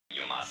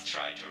must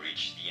try to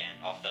reach the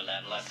end of the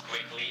level as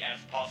quickly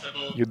as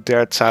possible. You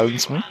dare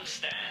challenge me?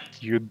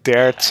 You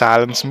dare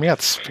challenge me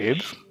at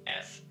speed?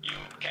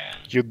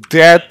 You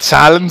dare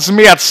challenge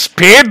me at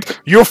speed?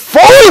 You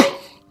fool!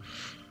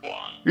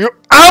 You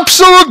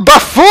absolute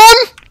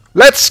buffoon!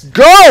 Let's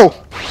go!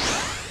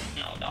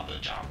 No double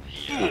jump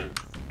here.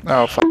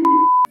 Oh, fuck.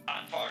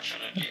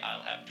 Unfortunately,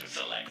 I'll have to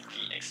select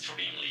the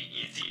extremely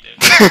easy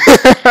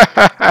difficulty.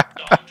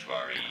 Don't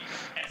worry.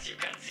 As you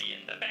can see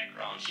in the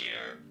background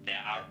here,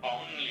 there are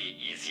only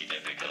easy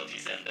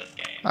difficulties in this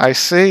game. I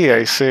see.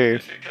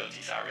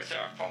 Difficulties are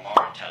reserved for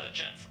more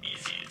intelligent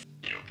species.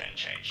 You can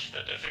change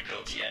the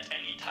difficulty at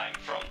any time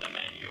from the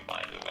menu,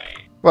 by the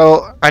way.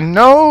 Well, I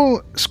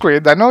know,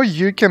 Squid, I know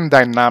you can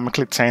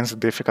dynamically change the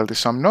difficulty,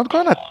 so I'm not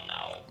gonna... Oh,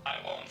 no, I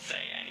won't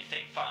say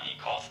anything funny,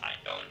 cause I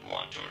don't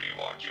want to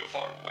reward you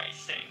for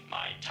wasting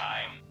my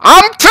time.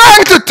 I'm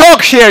trying to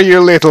talk here, you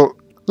little...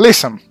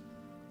 Listen,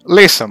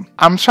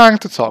 I'm trying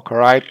to talk,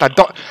 alright?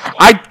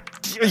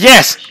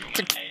 Yes!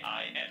 Human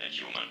AI and a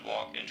human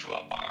walk into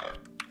a bar.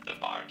 The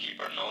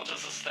barkeeper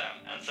notices them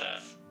and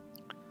says,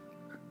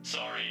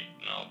 "Sorry,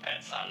 no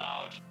pets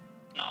allowed.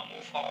 Now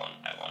move on,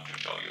 I want to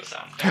show you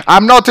something."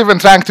 I'm not even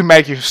trying to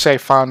make you say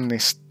funny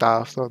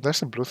stuff. Oh,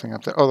 there's a blue thing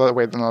up there. Oh,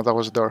 wait, no, that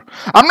was a door.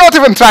 I'm not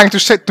even trying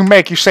to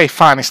make you say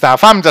funny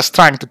stuff. I'm just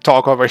trying to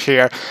talk over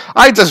here.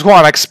 I just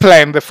want to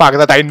explain the fact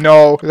that I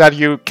know that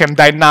you can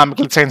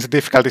dynamically change the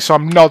difficulty, so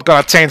I'm not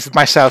gonna change it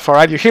myself,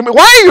 alright? You hear me?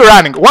 Why are you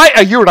running? Why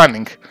are you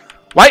running?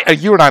 Why are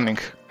you running?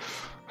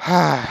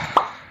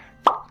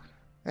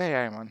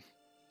 Hey, man.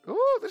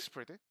 Ooh, this is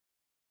pretty.